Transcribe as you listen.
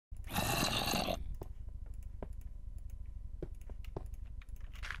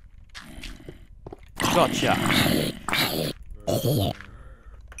Gotcha.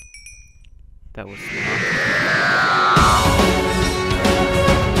 That was smart.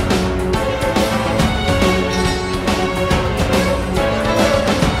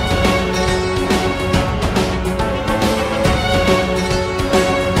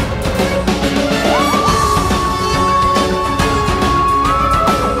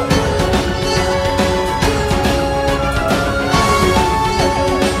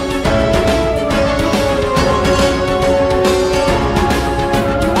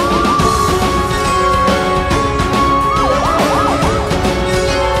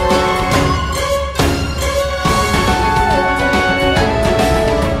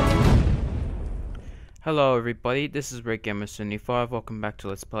 Hello everybody, this is Redgamer 75. Welcome back to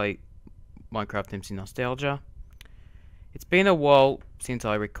Let's Play Minecraft Mcnostalgia. It's been a while since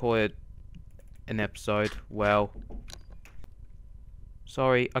I recorded an episode. Well,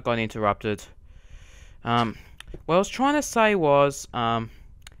 sorry, I got interrupted. What I was trying to say was, what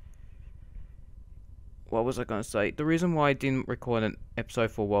was I going to say? The reason why I didn't record an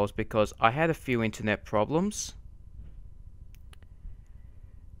episode for a while is because I had a few internet problems.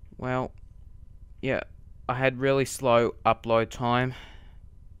 Well, yeah, I had really slow upload time,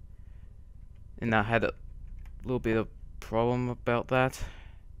 and I had a little bit of problem about that,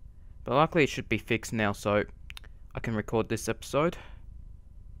 but luckily it should be fixed now, so I can record this episode.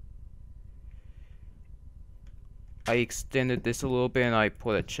 I extended this a little bit and I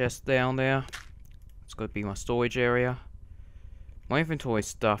put a chest down there. It's got to be my storage area. My inventory is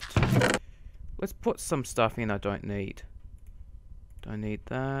stuffed. Let's put some stuff in I don't need. Don't need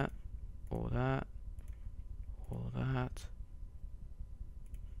that, or that. All that.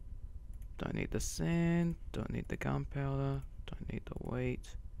 Don't need the sand, don't need the gunpowder, don't need the wheat.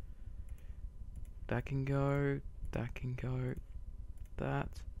 That can go, that can go, that.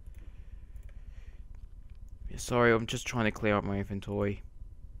 Yeah, sorry, I'm just trying to clear up my inventory.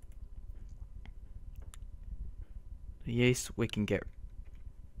 The yeast we can get.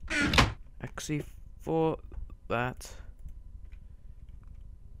 Actually, for that.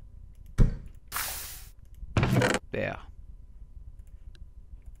 There.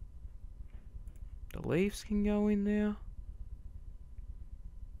 The leaves can go in there.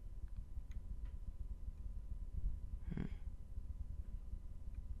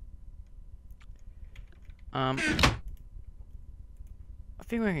 I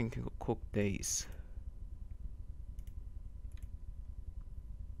think I can cook these.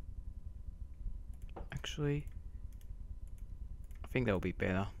 Actually, I think that'll be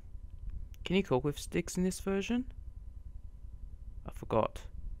better. Can you cook with sticks in this version? I forgot.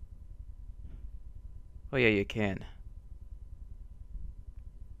 Oh yeah, you can.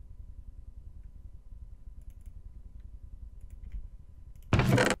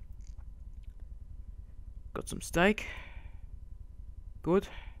 Got some steak. Good.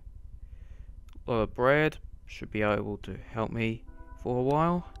 A lot of bread. Should be able to help me for a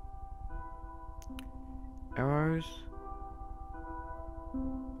while. Arrows.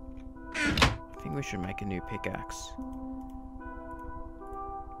 I think we should make a new pickaxe.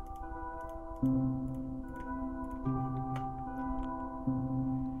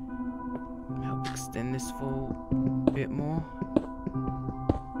 Help extend this for a bit more.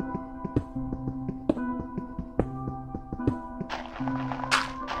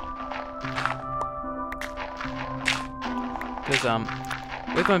 Because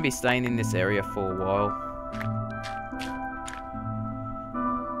we're going to be staying in this area for a while.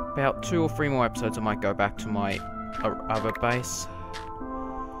 About 2 or 3 more episodes I might go back to my other base.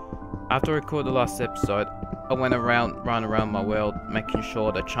 After I recorded the last episode, I went run around my world making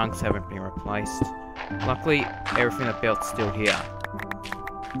sure the chunks haven't been replaced. Luckily, everything I built's still here.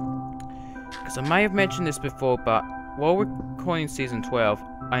 Because I may have mentioned this before, but while recording season 12,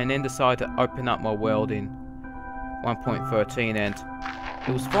 I then decided to open up my world in 1.13, and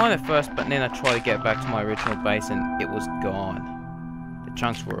it was fine at first, but then I tried to get back to my original base and it was gone. The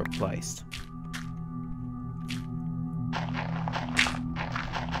chunks were replaced.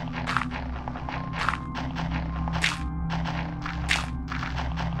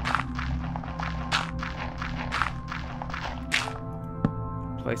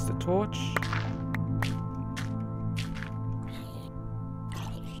 Place the torch.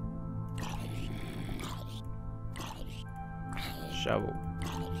 Shovel.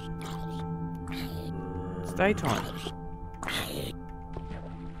 It's daytime.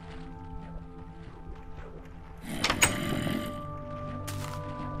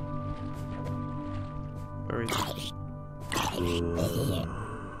 Where is he?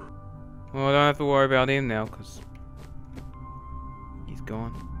 Well, I don't have to worry about him now because he's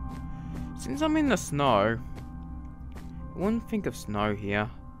gone. Since I'm in the snow, I wouldn't think of snow here.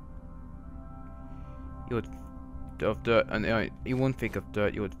 You would of dirt, and you wouldn't think of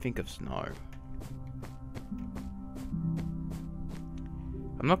dirt. You would think of snow.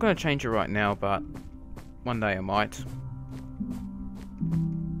 I'm not going to change it right now, but one day I might.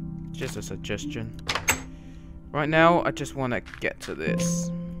 Just a suggestion. Right now, I just want to get to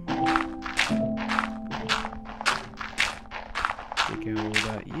this. Dig out all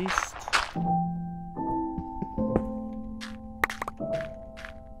that yeast. We'll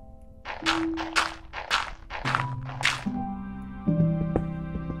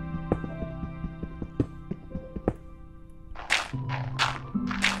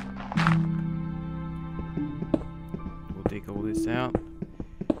dig all this out.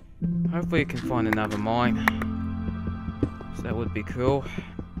 Hopefully, we can find another mine. So that would be cool.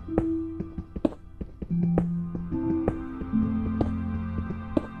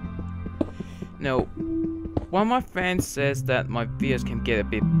 Now, one of my fans says that my videos can get a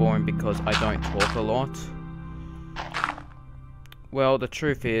bit boring because I don't talk a lot. Well, the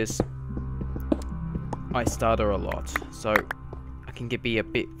truth is, I stutter a lot, so I can be a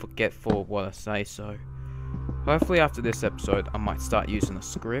bit forgetful of what I say, so hopefully after this episode I might start using a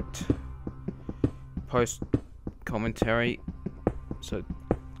script, post commentary, so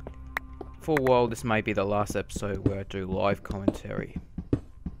for a while this may be the last episode where I do live commentary.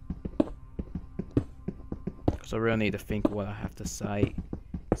 So I really need to think of what I have to say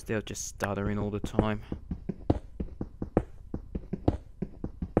instead of just stuttering all the time.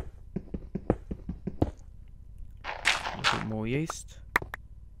 A bit more yeast.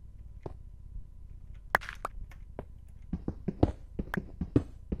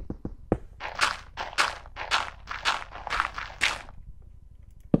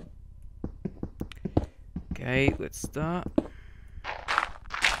 Okay, let's start.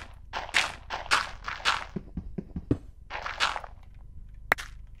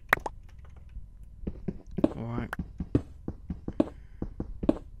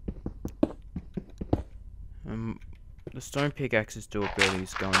 The stone pickaxe's durability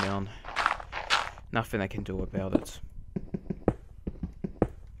is going down. Nothing I can do about it.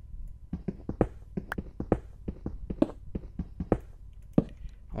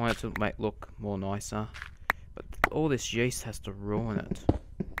 I want it to look more nicer, but all this yeast has to ruin it.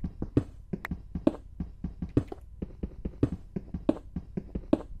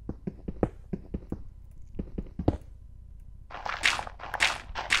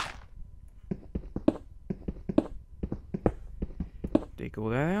 Dig all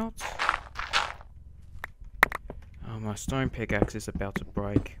that out. Oh, my stone pickaxe is about to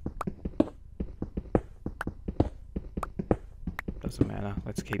break. Doesn't matter,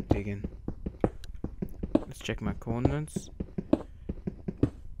 let's keep digging. Let's check my coordinates.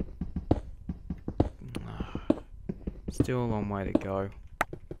 Still a long way to go.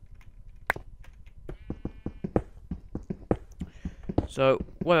 So,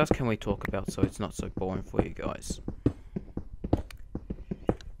 what else can we talk about so it's not so boring for you guys?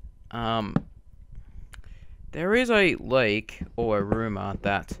 There is a leak or a rumor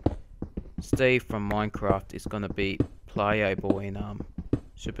that Steve from Minecraft is going to be playable in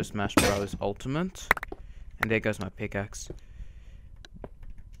Super Smash Bros. Ultimate. And there goes my pickaxe.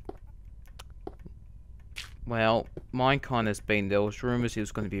 Well, mine kind of has been, there was rumors he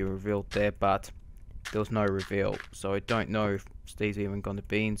was going to be revealed there, but there was no reveal. So I don't know if Steve's even going to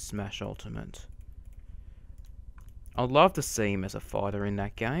be in Smash Ultimate. I'd love to see him as a fighter in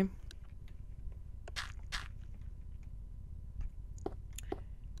that game.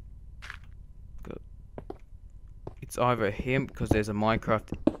 It's either him, because there's a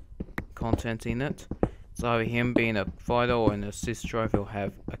Minecraft content in it. It's either him being a fighter or an assist trophy, or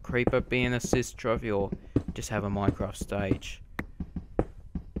have a creeper being an assist trophy, or just have a Minecraft stage.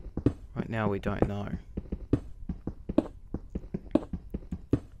 Right now we don't know.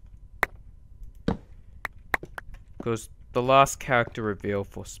 Because the last character reveal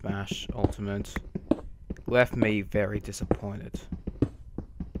for Smash Ultimate left me very disappointed.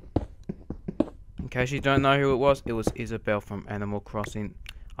 In case you don't know who it was Isabelle from Animal Crossing.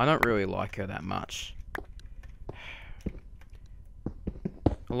 I don't really like her that much.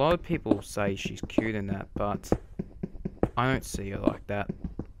 A lot of people say she's cute in that, but I don't see her like that.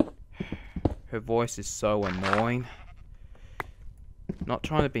 Her voice is so annoying. Not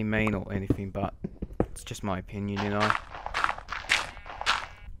trying to be mean or anything, but it's just my opinion, you know.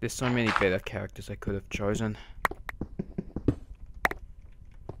 There's so many better characters I could have chosen.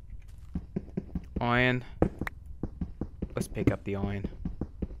 Iron. Let's pick up the iron.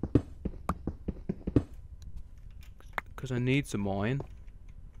 Because I need some iron.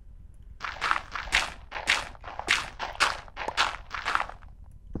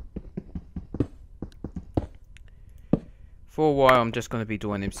 For a while, I'm just going to be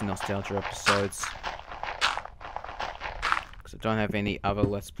doing MC Nostalgia episodes. Because I don't have any other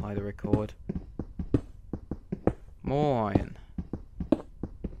Let's Play to record. More iron.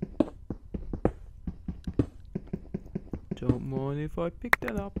 Don't mind if I pick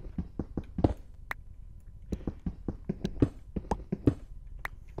that up.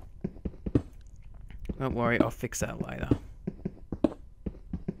 Don't worry, I'll fix that later.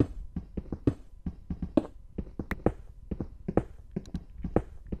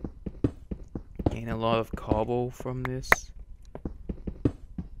 Gain a lot of cobble from this.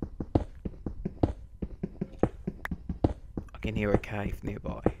 I can hear a cave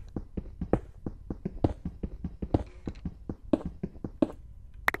nearby.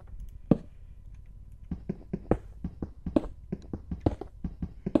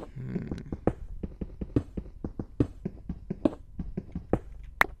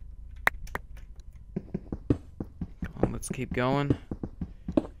 Let's keep going.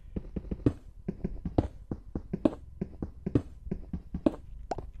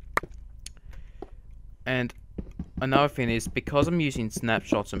 And another thing is, because I'm using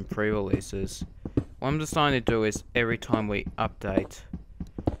snapshots and pre-releases, what I'm deciding to do is every time we update,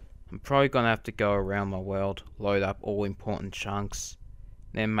 I'm probably going to have to go around my world, load up all important chunks,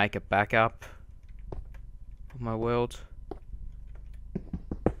 then make a backup of my world.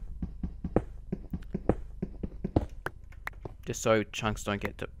 Just so chunks don't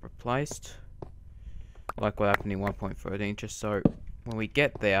get replaced, like what happened in 1.13, just so when we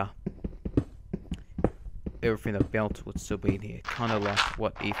get there, everything I built would still be in here, kind of like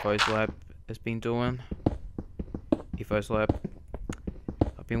what Etho's Lab has been doing. Etho's Lab,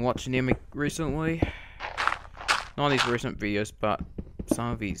 I've been watching him recently, not his recent videos, but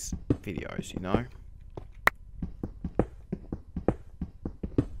some of his videos, you know.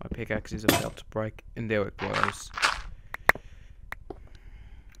 My pickaxe is about to break, and there it goes.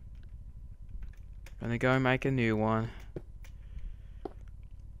 Gonna go make a new one.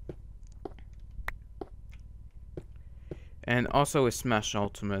 And also with Smash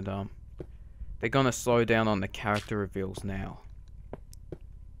Ultimate, they're gonna slow down on the character reveals now.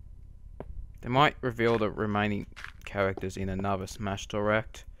 They might reveal the remaining characters in another Smash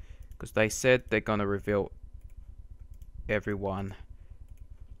Direct, because they said they're gonna reveal everyone,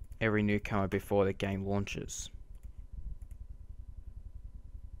 every newcomer before the game launches.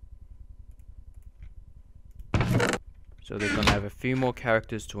 So they're gonna have a few more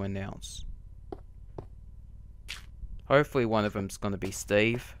characters to announce. Hopefully one of them's gonna be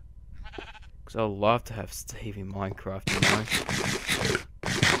Steve, because I'd love to have Steve in Minecraft, you know.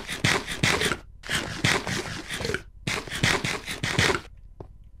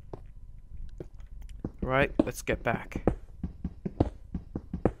 Right, let's get back.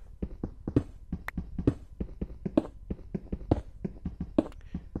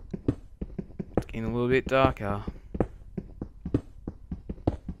 It's getting a little bit darker.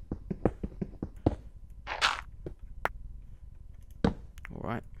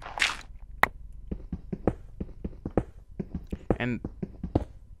 Alright. And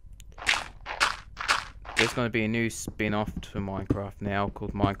there's going to be a new spin-off to Minecraft now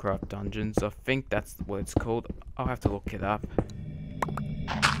called Minecraft Dungeons. I think that's what it's called. I'll have to look it up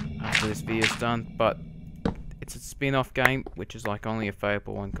after this video's done. But it's a spin-off game which is like only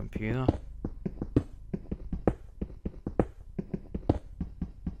available on computer.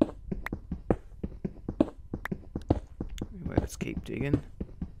 Anyway, let's keep digging.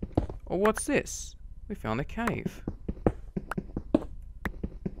 Oh, what's this? We found a cave.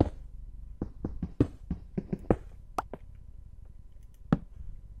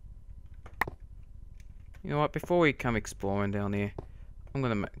 You know what, before we come exploring down here, I'm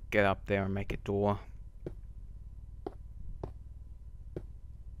gonna get up there and make a door.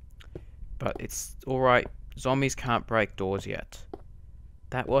 But it's alright, zombies can't break doors yet.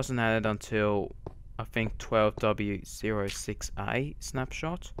 That wasn't added until, I think, 12W06A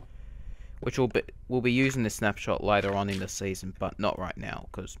snapshot. Which we'll be using this snapshot later on in the season, but not right now,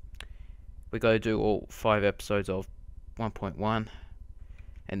 because we got to do all 5 episodes of 1.1.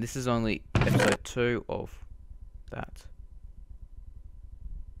 And this is only episode 2 of that.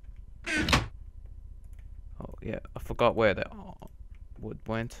 Oh yeah, I forgot where the wood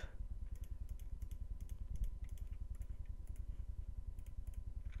went.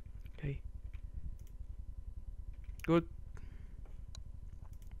 Okay. Good.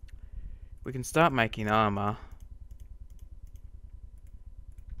 We can start making armor.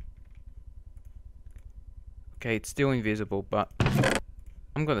 Okay, it's still invisible, but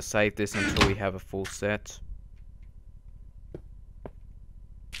I'm gonna save this until we have a full set.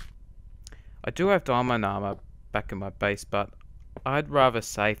 I do have diamond armor, back in my base, but I'd rather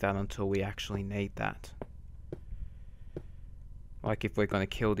save that until we actually need that. Like if we're going to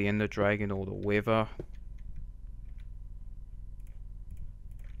kill the Ender Dragon or the Wither.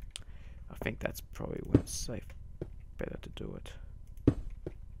 I think that's probably when it's safe. Better to do it.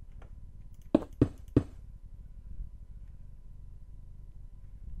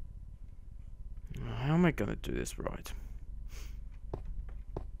 How am I going to do this right?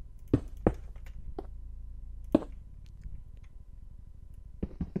 I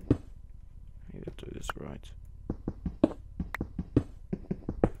need to do this right.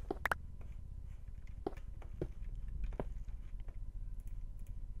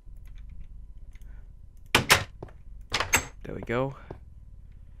 There we go.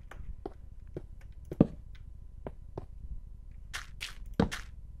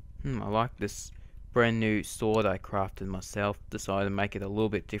 I like this brand new sword I crafted myself. Decided to make it a little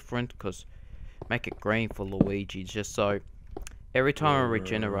bit different, because make it green for Luigi, just so every time I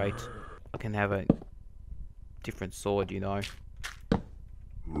regenerate I can have a different sword, you know.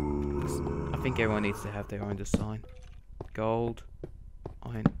 I think everyone needs to have their own design. Gold,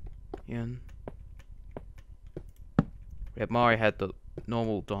 iron. Yeah, Mario had the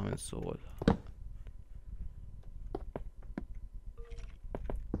normal diamond sword.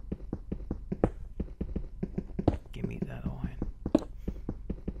 Give me that iron.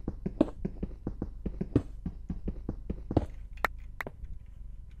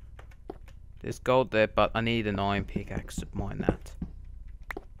 There's gold there, but I need an iron pickaxe to mine that.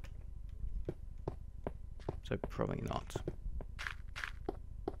 So probably not.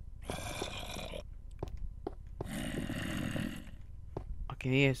 I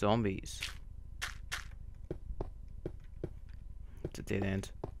can hear zombies. It's a dead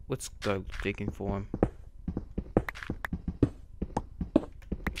end. Let's go digging for him.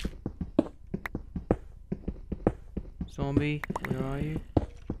 Zombie, where are you?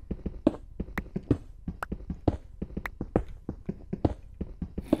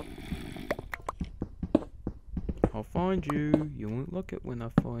 I'll find you. You won't look it when I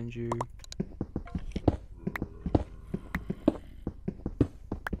find you.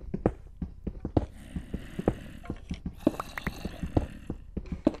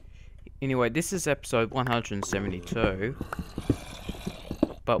 Anyway, this is episode 172.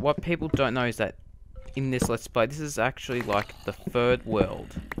 But what people don't know is that in this Let's Play, this is actually like the third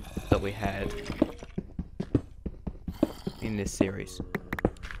world that we had in this series.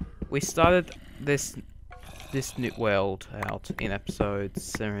 We started this new world out in episode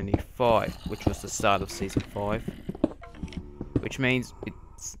 75, which was the start of season 5. Which means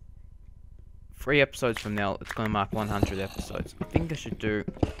it's 3 episodes from now, it's going to mark 100 episodes. I think I should do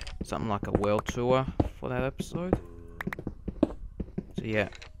something like a world tour for that episode. So yeah.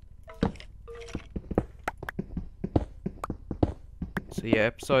 So yeah,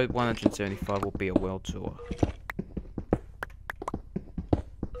 episode 175 will be a world tour.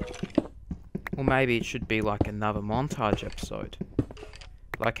 Or maybe it should be like another montage episode.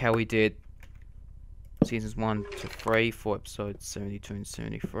 Like how we did seasons 1 to 3 for episodes 72 and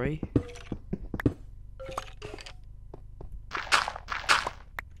 73.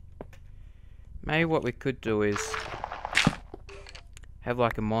 Maybe what we could do is have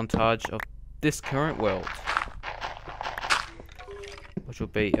like a montage of this current world, which will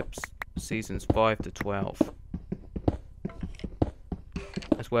be seasons 5 to 12,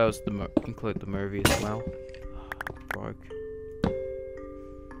 as well as include the movie as well. Broke.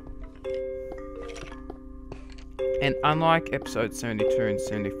 And unlike episode 72 and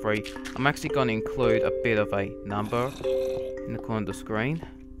 73, I'm actually going to include a bit of a number in the corner of the screen,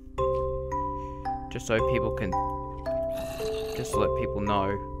 just so people can, just to let people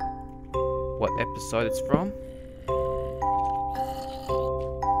know what episode it's from.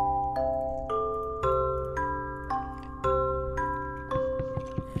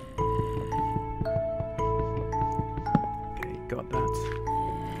 Okay, got that.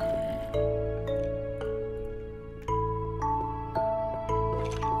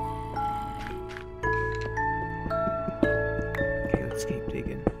 Okay, let's keep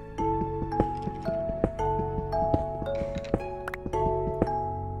digging.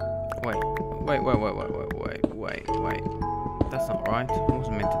 Wait. That's not right. I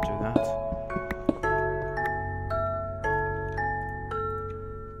wasn't meant to do that.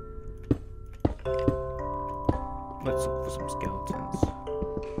 Let's look for some skeletons.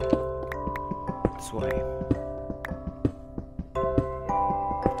 This way.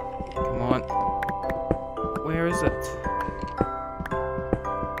 Come on. Where is it?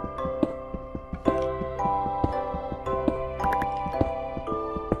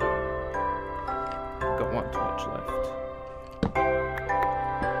 Got one torch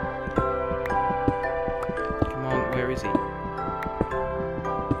Where is he?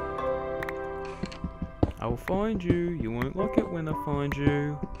 I will find you. You won't like it when I find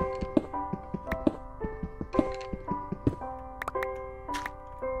you.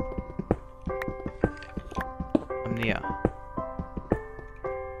 I'm near.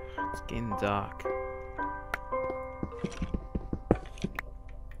 It's getting dark.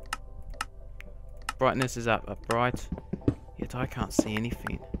 Brightness is up bright. Yet I can't see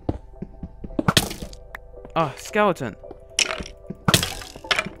anything. Ah, skeleton!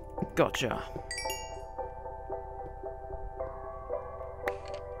 Gotcha.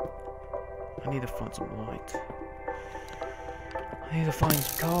 I need to find some light. I need to find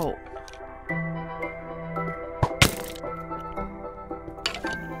some coal.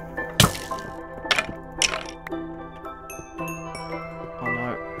 Oh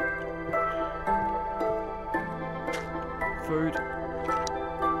no. Food.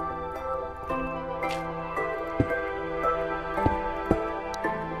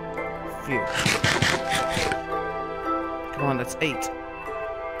 Phew. Come on, let's eat.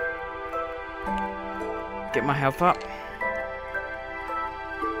 Get my health up.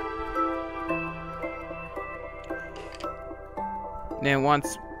 Now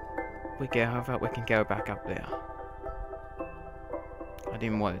once we get our health up, we can go back up there. I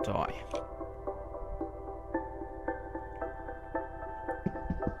didn't want to die.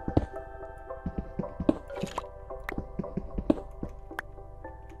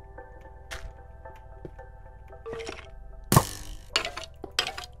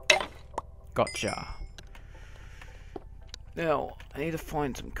 Gotcha. Now, I need to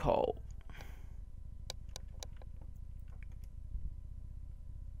find some coal.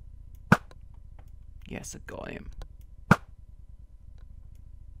 Yes, I got him.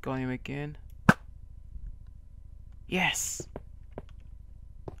 Got him again. Yes!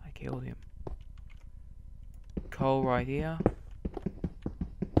 I killed him. Coal right here.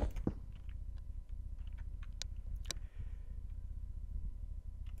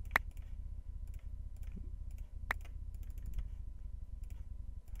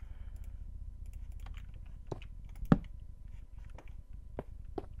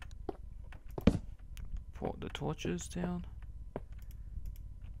 Put the torches down.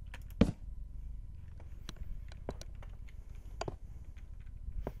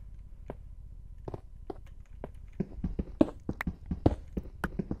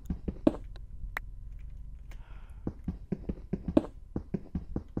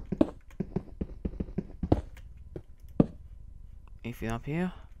 Anything up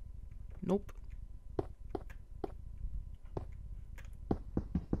here? Nope.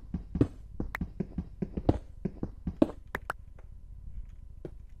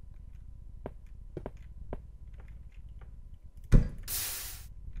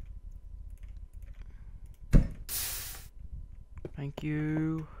 Thank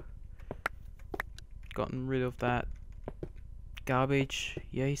you. Gotten rid of that garbage,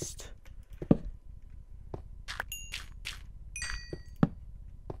 yeast.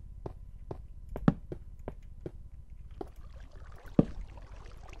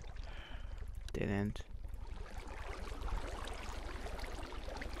 Dead end.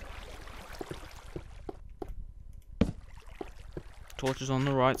 Torches on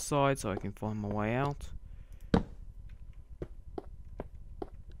the right side so I can find my way out.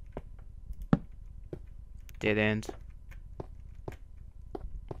 Dead end.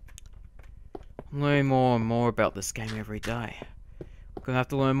 I'm learning more and more about this game every day. We're gonna have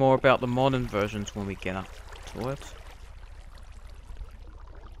to learn more about the modern versions when we get up to it.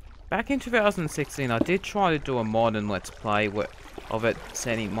 Back in 2016, I did try to do a modern Let's Play of it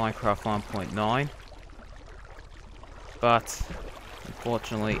setting Minecraft 1.9. But,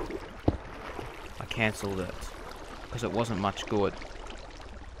 unfortunately, I cancelled it. Because it wasn't much good.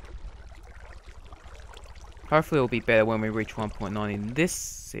 Hopefully it'll be better when we reach 1.9 in this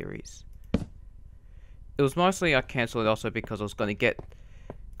series. It was mostly I cancelled it also because I was going to get...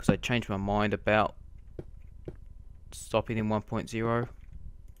 Because I changed my mind about stopping in 1.0.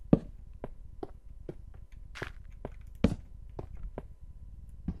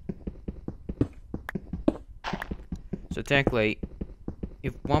 So technically,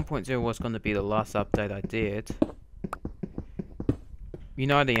 if 1.0 was going to be the last update I did... You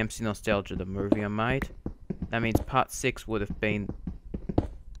know the Mcnostalgia, the movie I made? That means part 6 would have been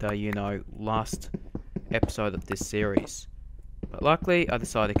the, you know, last episode of this series. But luckily, I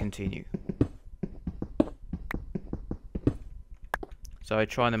decided to continue. So I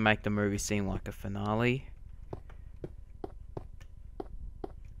tried to make the movie seem like a finale.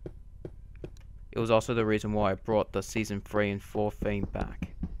 It was also the reason why I brought the season 3 and 4 theme back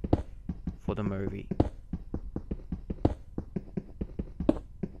for the movie.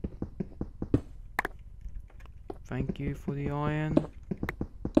 Thank you for the iron.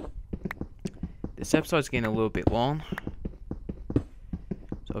 This episode's getting a little bit long,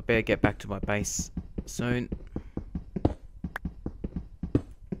 so I better get back to my base soon.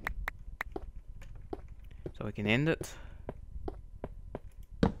 So we can end it.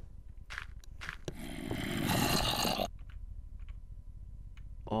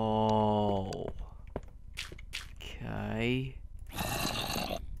 Oh. Okay.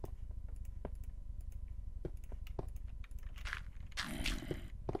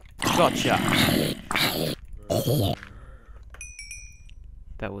 Gotcha.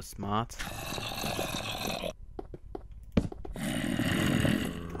 That was smart.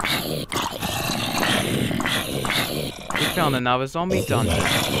 We found another zombie dungeon.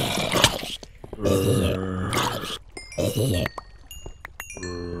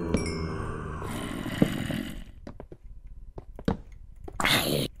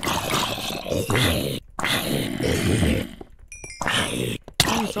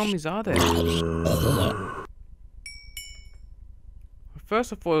 How many zombies are there?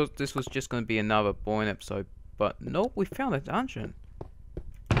 First I thought this was just going to be another boring episode, but nope, we found a dungeon.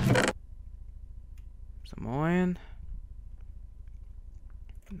 Some iron.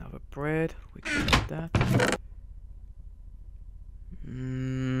 Another bread. We can get that.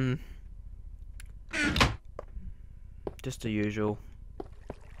 Just the usual.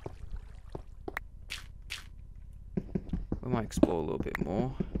 We might explore a little bit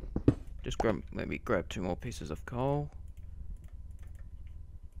more. Just let me grab 2 more pieces of coal.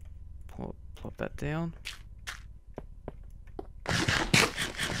 Plop that down.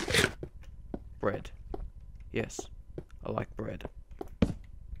 Bread. Yes, I like bread.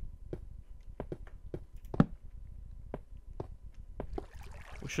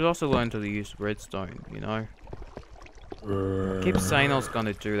 We should also learn to use redstone, you know. I keep saying I was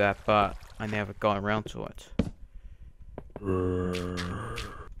gonna do that, but I never got around to it.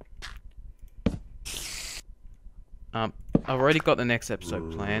 I've already got the next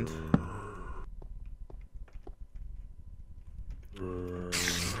episode planned.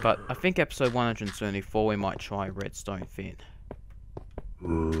 But I think episode 174 we might try redstone thing.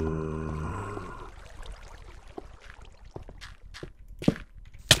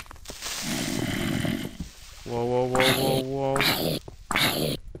 Whoa, whoa, whoa, whoa, whoa.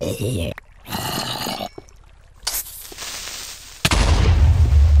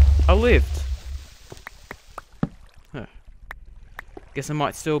 I lived. Huh. Guess I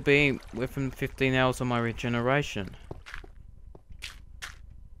might still be within 15 hours of my regeneration.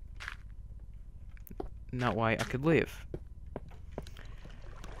 In that way I could live.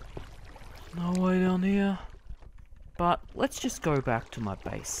 No way down here. But let's just go back to my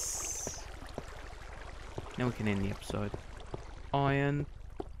base. Now we can end the episode. Iron.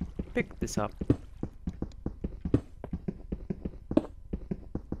 Pick this up.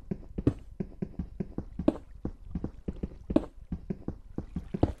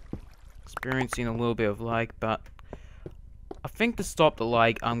 Experiencing a little bit of lag, but I think to stop the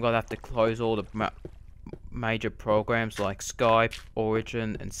lag I'm gonna have to close all the major programs like Skype,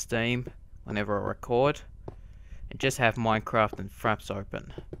 Origin and Steam whenever I record, and just have Minecraft and Fraps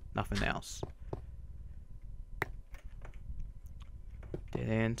open, nothing else. Dead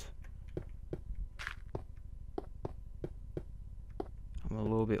end. I'm a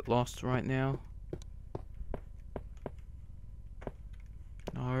little bit lost right now.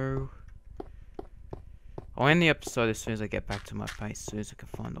 No. I'll end the episode as soon as I get back to my base, as soon as I can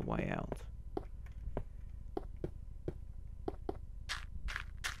find a way out.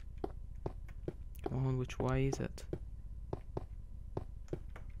 Come on, which way is it?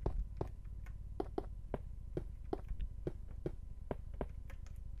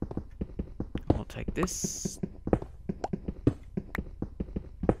 I'll take this.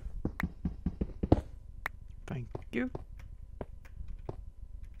 Thank you.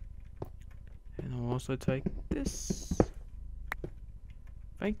 And I'll also take this.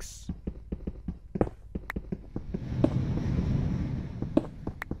 Thanks.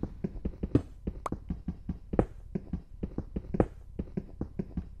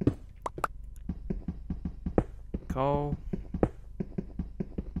 Coal.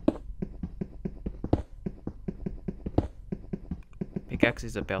 Pickaxe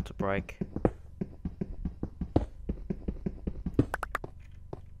is about to break.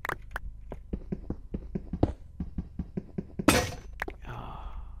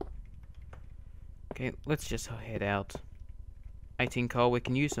 Okay, let's just head out. 18 coal, we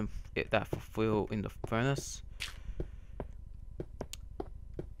can use that for fuel in the furnace.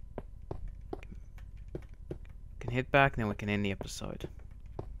 Can head back, then we can end the episode.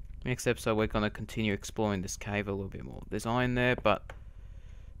 Next episode we're going to continue exploring this cave a little bit more. There's iron there, but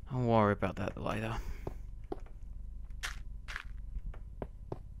I'll worry about that later.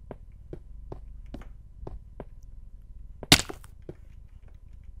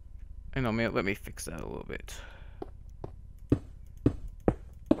 Hang on a minute, let me fix that a little bit.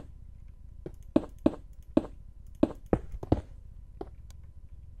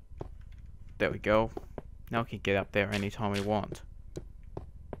 There we go. Now we can get up there anytime we want.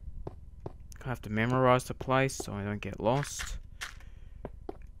 I have to memorize the place so I don't get lost.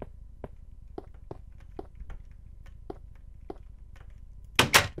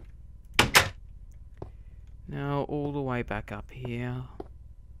 Now all the way back up here.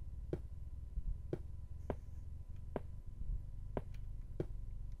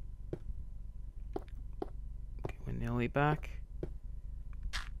 Okay, we're nearly back.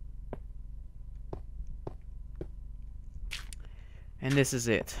 And this is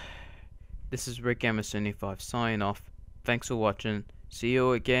it. This is Redgamer 75 signing off. Thanks for watching. See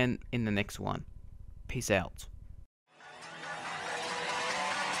you again in the next one. Peace out.